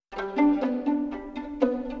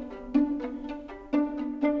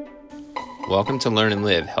Welcome to Learn and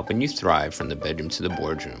Live, helping you thrive from the bedroom to the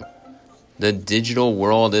boardroom. The digital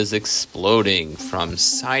world is exploding, from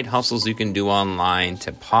side hustles you can do online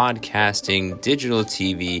to podcasting, digital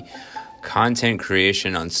TV, content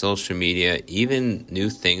creation on social media, even new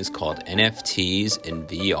things called NFTs and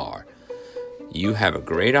VR. You have a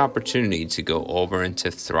great opportunity to go over and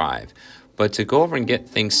to thrive. But to go over and get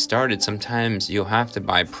things started, sometimes you'll have to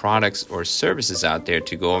buy products or services out there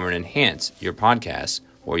to go over and enhance your podcast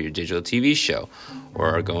or your digital TV show,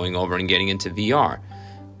 or going over and getting into VR.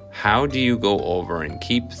 How do you go over and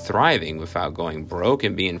keep thriving without going broke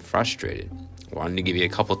and being frustrated? I wanted to give you a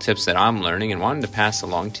couple tips that I'm learning and wanted to pass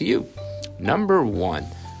along to you. Number 1,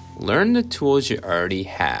 learn the tools you already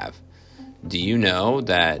have. Do you know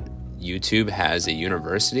that YouTube has a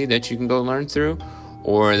university that you can go learn through,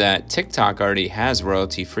 or that TikTok already has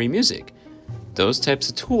royalty-free music? Those types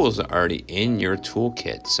of tools are already in your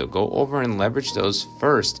toolkit, so go over and leverage those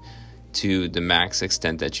first to the max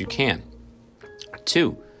extent that you can.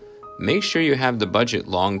 2, make sure you have the budget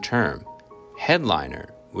long-term.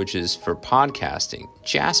 Headliner, which is for podcasting.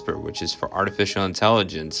 Jasper, which is for artificial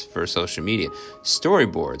intelligence for social media.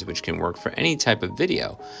 Storyboards, which can work for any type of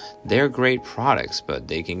video. They're great products, but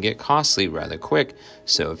they can get costly rather quick.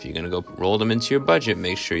 So if you're going to go roll them into your budget,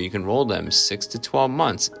 make sure you can roll them 6 to 12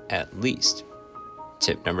 months at least.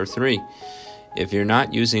 Tip number 3, if you're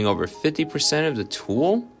not using over 50% of the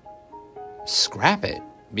tool, scrap it.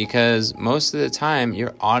 Because most of the time,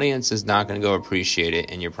 your audience is not going to go appreciate it,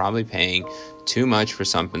 and you're probably paying too much for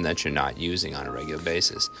something that you're not using on a regular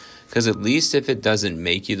basis. Because at least if it doesn't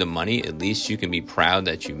make you the money, at least you can be proud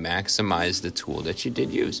that you maximized the tool that you did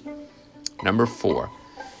use. Number 4,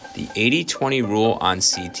 the 80-20 rule on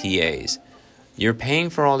CTAs. You're paying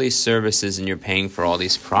for all these services and you're paying for all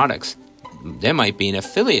these products. There might be an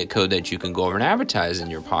affiliate code that you can go over and advertise in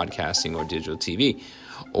your podcasting or digital TV.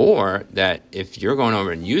 Or that if you're going over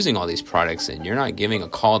and using all these products and you're not giving a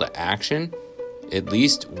call to action at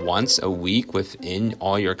least once a week within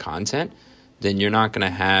all your content, then you're not going to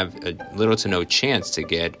have a little to no chance to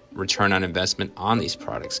get return on investment on these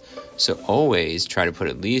products. So always try to put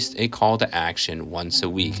at least a call to action once a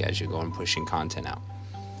week as you go and pushing content out.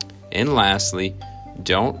 And lastly,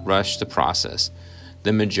 don't rush the process.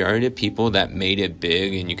 The majority of people that made it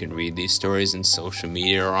big, and you can read these stories in social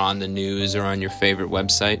media or on the news or on your favorite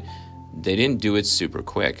website, they didn't do it super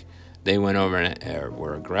quick. They went over and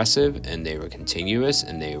were aggressive, and they were continuous,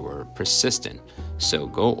 and they were persistent. So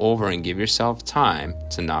go over and give yourself time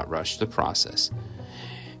to not rush the process.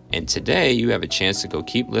 And today you have a chance to go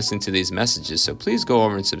keep listening to these messages. So please go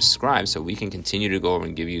over and subscribe so we can continue to go over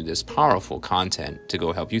and give you this powerful content to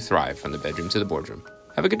go help you thrive from the bedroom to the boardroom.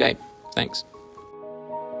 Have a good day. Thanks.